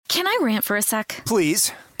Can I rant for a sec?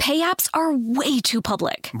 Please. Pay apps are way too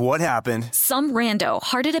public. What happened? Some rando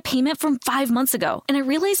hearted a payment from 5 months ago, and I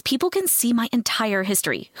realized people can see my entire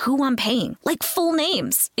history, who I'm paying, like full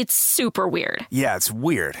names. It's super weird. Yeah, it's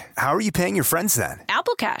weird. How are you paying your friends then?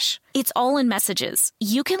 Apple Cash. It's all in messages.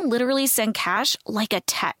 You can literally send cash like a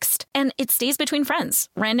text, and it stays between friends.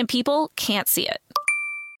 Random people can't see it.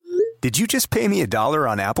 Did you just pay me $1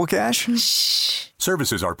 on Apple Cash? Shh.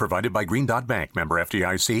 Services are provided by Green Dot Bank. Member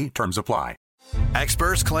FDIC. Terms apply.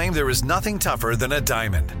 Experts claim there is nothing tougher than a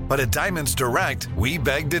diamond. But at Diamonds Direct, we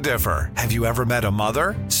beg to differ. Have you ever met a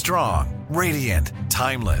mother? Strong, radiant,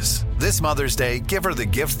 timeless. This Mother's Day, give her the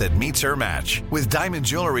gift that meets her match. With diamond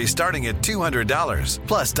jewelry starting at $200.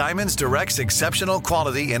 Plus Diamonds Direct's exceptional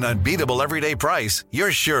quality and unbeatable everyday price,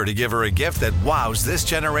 you're sure to give her a gift that wows this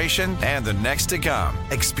generation and the next to come.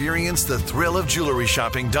 Experience the thrill of jewelry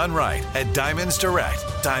shopping done right at Diamonds Direct.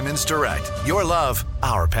 Diamonds Direct. Your love,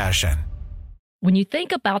 our passion. When you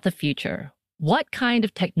think about the future, what kind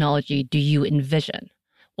of technology do you envision?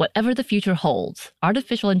 Whatever the future holds,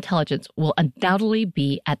 artificial intelligence will undoubtedly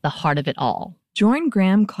be at the heart of it all. Join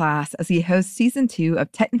Graham Class as he hosts Season 2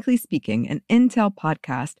 of Technically Speaking, an Intel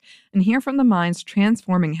podcast, and hear from the minds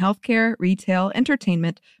transforming healthcare, retail,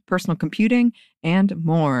 entertainment, personal computing, and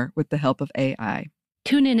more with the help of AI.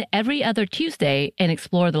 Tune in every other Tuesday and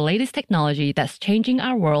explore the latest technology that's changing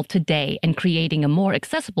our world today and creating a more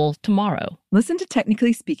accessible tomorrow. Listen to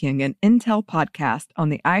Technically Speaking, an Intel podcast on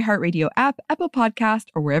the iHeartRadio app, Apple Podcast,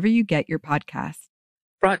 or wherever you get your podcasts.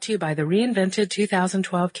 Brought to you by the reinvented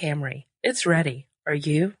 2012 Camry. It's ready. Are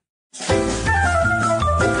you?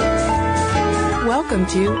 Welcome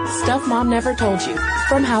to Stuff Mom Never Told You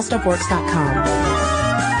from HowStuffWorks.com.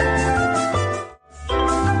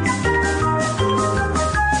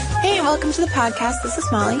 Welcome to the podcast. This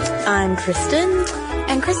is Molly. I'm Kristen.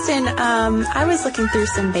 And Kristen, I was looking through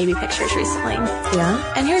some baby pictures recently.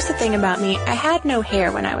 Yeah? And here's the thing about me. I had no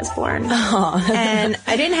hair when I was born. Oh. And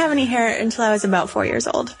I didn't have any hair until I was about 4 years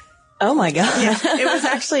old. Oh my God. Yeah.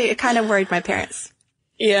 It kind of worried my parents.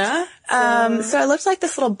 Yeah? So I looked like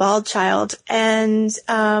this little bald child. And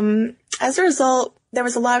as a result, there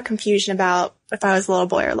was a lot of confusion about if I was a little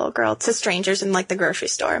boy or a little girl to strangers in like the grocery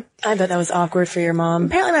store. I bet that was awkward for your mom.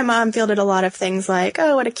 Apparently my mom fielded a lot of things like,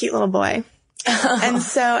 oh, what a cute little boy. And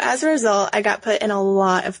so as a result, I got put in a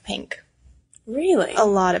lot of pink. Really? A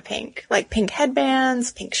lot of pink. Like pink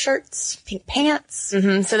headbands, pink shirts, pink pants.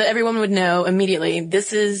 Mm-hmm. So that everyone would know immediately,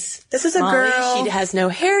 this is a Molly. girl. She has no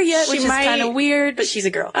hair yet, which is kind of weird, but she's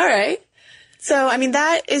a girl. All right. So, I mean,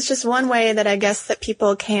 that is just one way that I guess that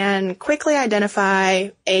people can quickly identify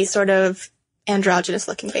a sort of androgynous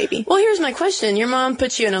looking baby. Well, here's my question. Your mom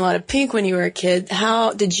put you in a lot of pink when you were a kid.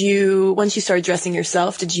 How did you, once you started dressing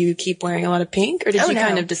yourself, did you keep wearing a lot of pink or did you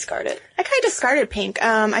kind of discard it? I kind of discarded pink.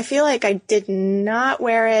 I feel like I did not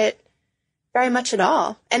wear it very much at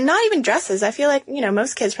all. And not even dresses. I feel like,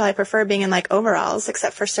 most kids probably prefer being in like overalls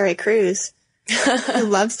except for Surrey Cruz. Who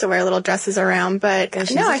loves to wear little dresses around, but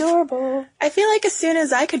she's adorable. I feel like as soon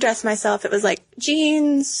as I could dress myself, it was like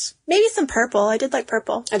jeans, maybe some purple. I did like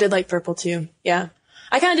purple. I did like purple too. Yeah.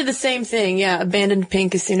 I kind of did the same thing. Yeah. Abandoned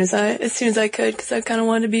pink as soon as I could because I kind of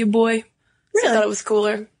wanted to be a boy. Really? So I thought it was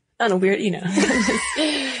cooler. Kind of weird,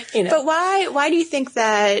 But why do you think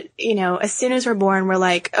that, as soon as we're born, we're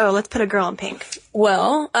like, oh, let's put a girl in pink?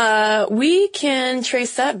 Well, we can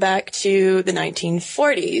trace that back to the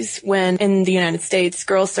 1940s when in the United States,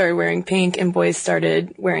 girls started wearing pink and boys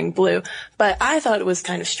started wearing blue. But I thought it was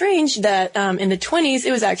kind of strange that, in the 20s,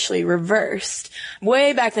 it was actually reversed.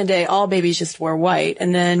 Way back in the day, all babies just wore white.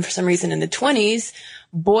 And then for some reason in the 20s,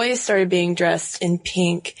 boys started being dressed in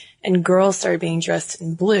pink and girls started being dressed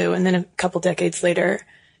in blue. And then a couple decades later,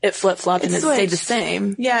 it flip-flopped and it stayed the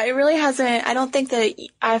same. Yeah, it really hasn't. I don't think that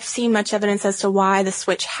I've seen much evidence as to why the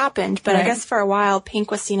switch happened. But I guess for a while,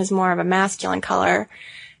 pink was seen as more of a masculine color.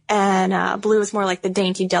 And blue was more like the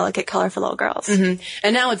dainty, delicate color for little girls. Mm-hmm.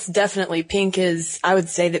 And now it's definitely I would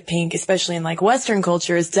say that pink, especially in like Western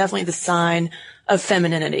culture, is definitely the sign of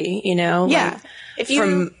femininity, Yeah.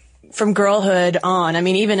 Like from girlhood on. I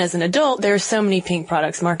mean, even as an adult, there are so many pink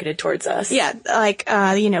products marketed towards us. Yeah, like,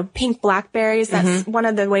 pink blackberries. That's one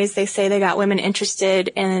of the ways they say they got women interested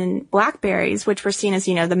in blackberries, which were seen as,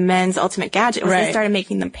 the men's ultimate gadget, was they started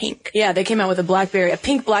making them pink. Yeah, they came out with a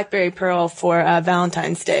pink blackberry pearl for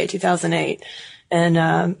Valentine's Day, 2008.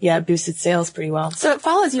 And, it boosted sales pretty well. So it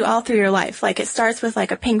follows you all through your life. Like, it starts with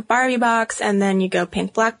like a pink Barbie box, and then you go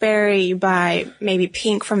pink blackberry, you buy maybe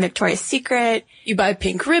pink from Victoria's Secret. You buy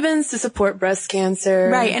pink ribbons to support breast cancer.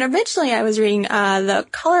 Right. And originally I was reading, the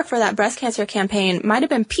color for that breast cancer campaign might have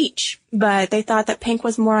been peach, but they thought that pink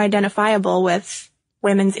was more identifiable with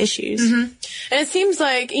women's issues. Mm-hmm. And it seems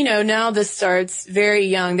like, now this starts very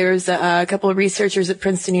young. There's a couple of researchers at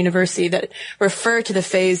Princeton University that refer to the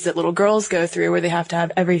phase that little girls go through where they have to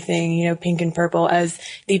have everything, pink and purple as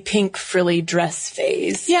the pink frilly dress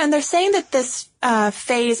phase. Yeah, and they're saying that this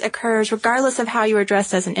phase occurs regardless of how you were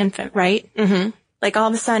dressed as an infant, right? Mm-hmm. Like all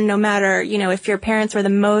of a sudden, no matter, if your parents were the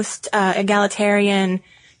most egalitarian,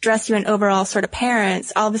 dress you in overall sort of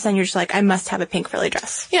parents, all of a sudden you're just like, I must have a pink frilly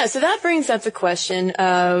dress. Yeah, so that brings up the question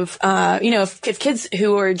of, if kids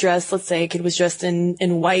who were dressed, let's say a kid was dressed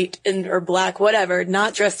in white or black, whatever,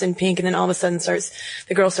 not dressed in pink, and then all of a sudden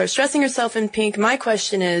the girl starts dressing herself in pink. My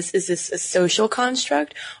question is this a social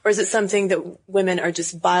construct, or is it something that women are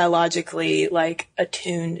just biologically,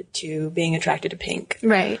 attuned to being attracted to pink?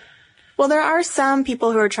 Right. Well, there are some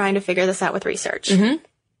people who are trying to figure this out with research. Mm-hmm.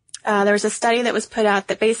 There was a study that was put out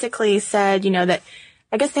that basically said, that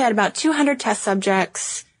I guess they had about 200 test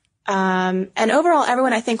subjects. And overall,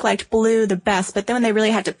 everyone, I think, liked blue the best. But then when they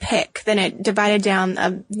really had to pick, then it divided down,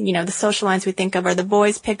 the social lines we think of are the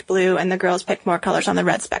boys picked blue and the girls picked more colors on the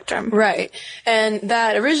red spectrum. Right. And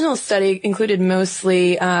that original study included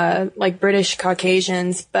mostly, British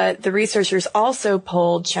Caucasians, but the researchers also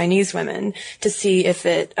polled Chinese women to see if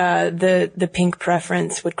the pink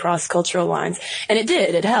preference would cross cultural lines. And it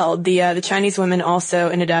did. It held. The Chinese women also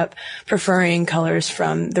ended up preferring colors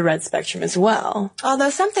from the red spectrum as well.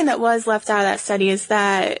 Although something that was left out of that study is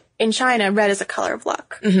that in China, red is a color of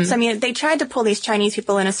luck. Mm-hmm. So, they tried to pull these Chinese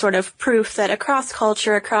people in as sort of proof that across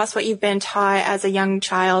culture, across what you've been taught as a young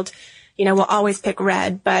child, we'll always pick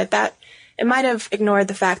red. But it might have ignored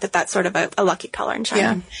the fact that that's sort of a lucky color in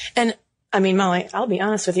China. Yeah. And, Molly, I'll be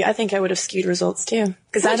honest with you. I think I would have skewed results too.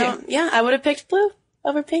 Because I would have picked blue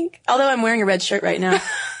over pink. Although I'm wearing a red shirt right now.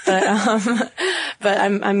 but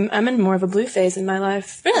I'm in more of a blue phase in my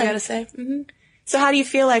life. Really? I gotta say. Mm-hmm. So how do you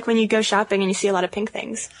feel like when you go shopping and you see a lot of pink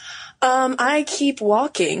things? I keep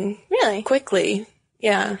walking. Really? Quickly.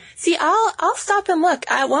 Yeah. See, I'll stop and look.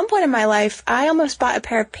 At one point in my life, I almost bought a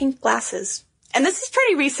pair of pink glasses. And this is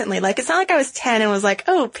pretty recently. It's not like I was 10 and was like,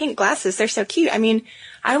 oh, pink glasses, they're so cute.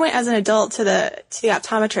 I went as an adult to the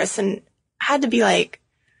optometrist and had to be like,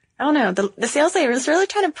 I don't know, the sales lady was really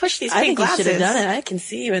trying to push these pink glasses. I think you should have done it. I can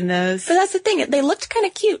see you in those. But that's the thing. They looked kind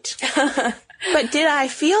of cute. But did I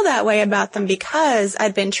feel that way about them because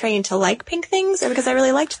I'd been trained to like pink things or because I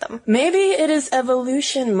really liked them? Maybe it is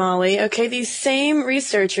evolution, Molly. Okay, these same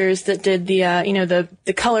researchers that did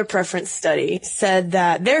the color preference study said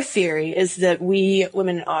that their theory is that we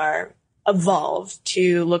women are evolved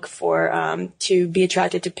to look for, to be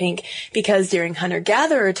attracted to pink because during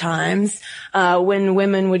hunter-gatherer times, when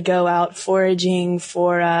women would go out foraging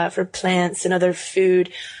for plants and other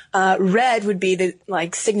food, red would be the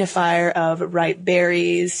signifier of ripe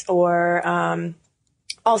berries or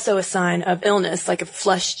also a sign of illness, like a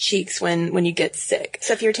flushed cheeks when you get sick.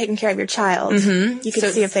 So if you were taking care of your child, you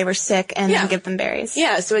could see if they were sick and then give them berries.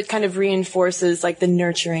 Yeah, so it kind of reinforces the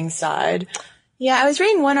nurturing side. Yeah, I was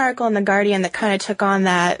reading one article in The Guardian that kind of took on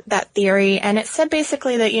that theory, and it said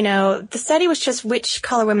basically that, the study was just which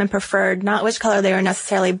color women preferred, not which color they were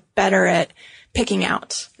necessarily better at picking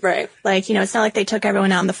out. Right. It's not like they took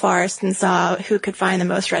everyone out in the forest and saw who could find the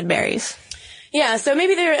most red berries. Yeah, so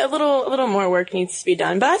maybe there a little more work needs to be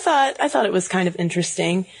done, but I thought it was kind of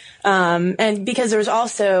interesting. And because there was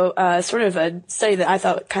also sort of a study that I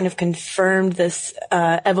thought kind of confirmed this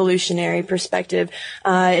evolutionary perspective.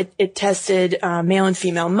 It tested male and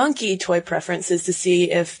female monkey toy preferences to see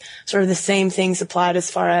if sort of the same things applied as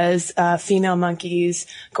far as female monkeys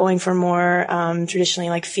going for more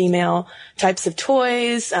traditionally female types of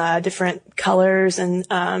toys, different colors, and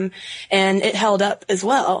it held up as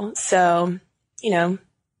well. So,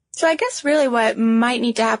 So I guess really what might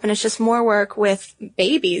need to happen is just more work with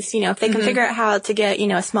babies. If they can figure out how to get,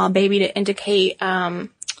 a small baby to indicate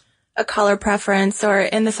a color preference, or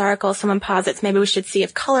in this article, someone posits maybe we should see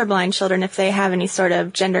if colorblind children, if they have any sort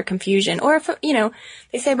of gender confusion, or if,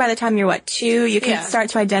 they say by the time you're 2, you can start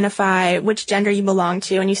to identify which gender you belong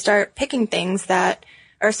to, and you start picking things that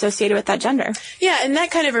are associated with that gender. Yeah, and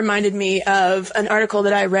that kind of reminded me of an article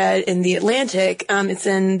that I read in The Atlantic. It's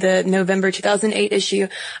in the November 2008 issue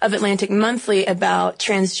of Atlantic Monthly about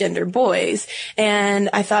transgender boys.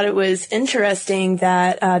 And I thought it was interesting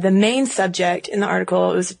that the main subject in the article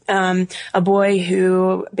was a boy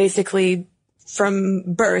who basically from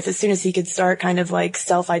birth, as soon as he could start kind of like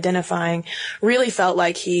self-identifying, really felt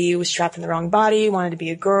like he was trapped in the wrong body, wanted to be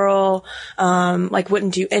a girl, like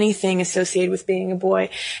wouldn't do anything associated with being a boy.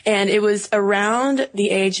 And it was around the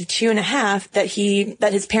age of 2.5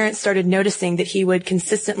 that his parents started noticing that he would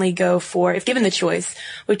consistently go for, if given the choice,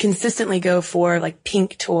 would consistently go for like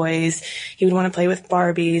pink toys. He would want to play with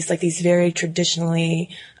Barbies, like these very traditionally,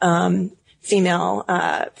 female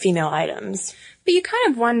items. But you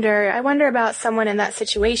kind of I wonder about someone in that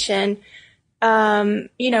situation.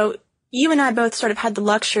 You know, you and I both sort of had the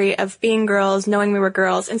luxury of being girls, knowing we were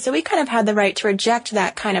girls. And so we kind of had the right to reject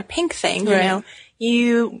that kind of pink thing, you know.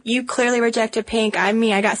 You clearly rejected pink.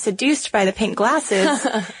 I got seduced by the pink glasses.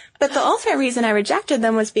 But the ultimate reason I rejected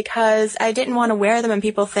them was because I didn't want to wear them and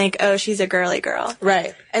people think, oh, she's a girly girl.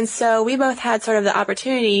 Right. And so we both had sort of the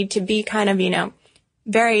opportunity to be kind of, you know,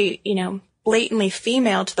 very, you know, blatantly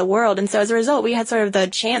female to the world. And so as a result, we had sort of the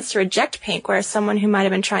chance to reject pink, whereas someone who might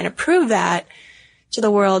have been trying to prove that to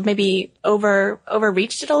the world maybe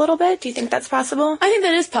overreached it a little bit. Do you think that's possible? I think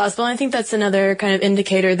that is possible. I think that's another kind of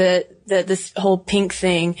indicator that this whole pink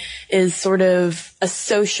thing is sort of a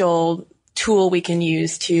social tool we can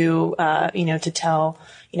use to, you know, to tell,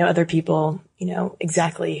 you know, other people, you know,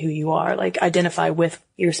 exactly who you are, like identify with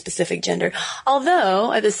your specific gender.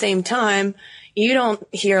 Although at the same time, you don't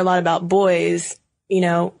hear a lot about boys, you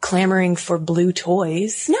know, clamoring for blue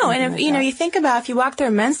toys. No, and if, you know, you think about if you walk through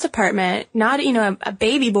a men's department, not, you know, a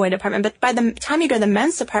baby boy department, but by the time you go to the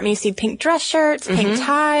men's department, you see pink dress shirts, pink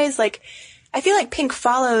ties. Like, I feel like pink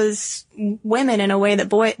follows women in a way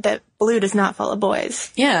that blue does not follow boys.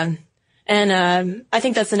 Yeah. And, I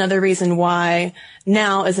think that's another reason why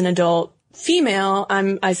now as an adult female,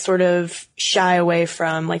 I sort of shy away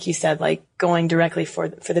from, like you said, like going directly for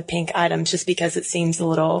the pink items just because it seems a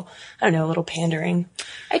little pandering.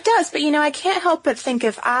 It does, but you know, I can't help but think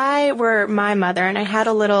if I were my mother and I had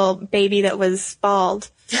a little baby that was bald,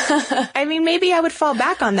 I mean, maybe I would fall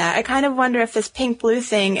back on that. I kind of wonder if this pink blue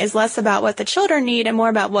thing is less about what the children need and more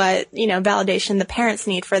about what, you know, validation the parents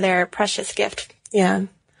need for their precious gift. Yeah.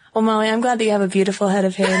 Well, Molly, I'm glad that you have a beautiful head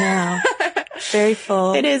of hair now. Very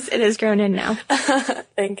full. It is grown in now.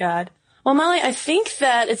 Thank God. Well, Molly, I think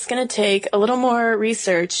that it's going to take a little more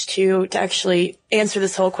research to actually answer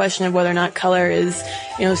this whole question of whether or not color is,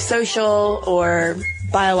 you know, social or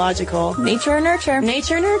biological. Nature or nurture.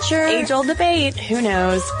 Nature or nurture. Age-old debate. Who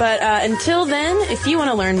knows? But until then, if you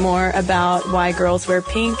want to learn more about why girls wear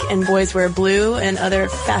pink and boys wear blue and other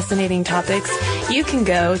fascinating topics, you can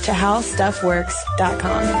go to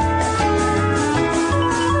howstuffworks.com.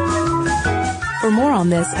 For more on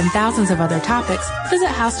this and thousands of other topics, visit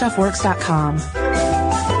howstuffworks.com.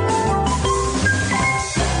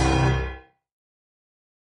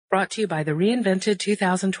 Brought to you by the reinvented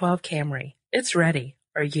 2012 Camry. It's ready.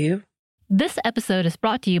 Are you? This episode is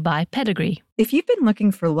brought to you by Pedigree. If you've been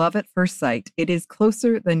looking for love at first sight, it is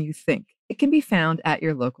closer than you think. It can be found at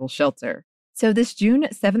your local shelter. So this June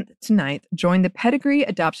 7th to 9th, join the Pedigree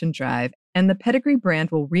Adoption Drive, and the Pedigree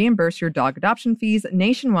brand will reimburse your dog adoption fees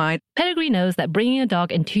nationwide. Pedigree knows that bringing a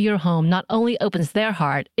dog into your home not only opens their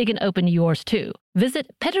heart, it can open yours too. Visit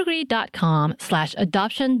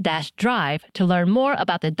pedigree.com/adoption-drive to learn more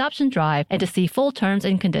about the adoption drive and to see full terms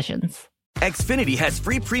and conditions. Xfinity has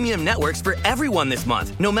free premium networks for everyone this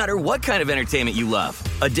month, no matter what kind of entertainment you love.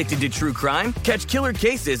 Addicted to true crime? Catch killer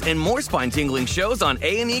cases and more spine-tingling shows on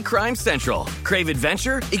A&E Crime Central. Crave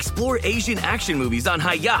adventure? Explore Asian action movies on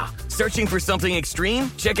Hi-Ya. Searching for something extreme?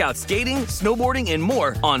 Check out skating, snowboarding, and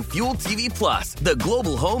more on Fuel TV Plus, the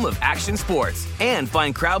global home of action sports. And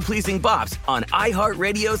find crowd-pleasing bops on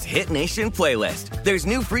iHeartRadio's Hit Nation playlist. There's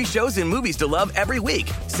new free shows and movies to love every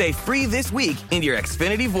week. Say free this week in your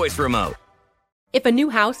Xfinity voice remote. If a new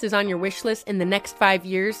house is on your wish list in the next 5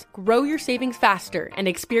 years, grow your savings faster and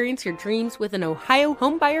experience your dreams with an Ohio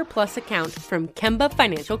Homebuyer Plus account from Kemba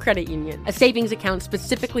Financial Credit Union. A savings account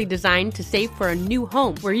specifically designed to save for a new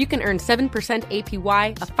home where you can earn 7%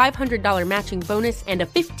 APY, a $500 matching bonus, and a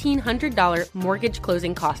 $1,500 mortgage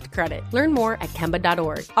closing cost credit. Learn more at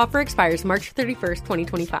Kemba.org. Offer expires March 31st,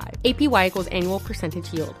 2025. APY equals annual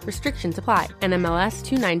percentage yield. Restrictions apply. NMLS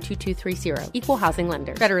 292230. Equal housing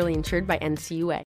lender. Federally insured by NCUA.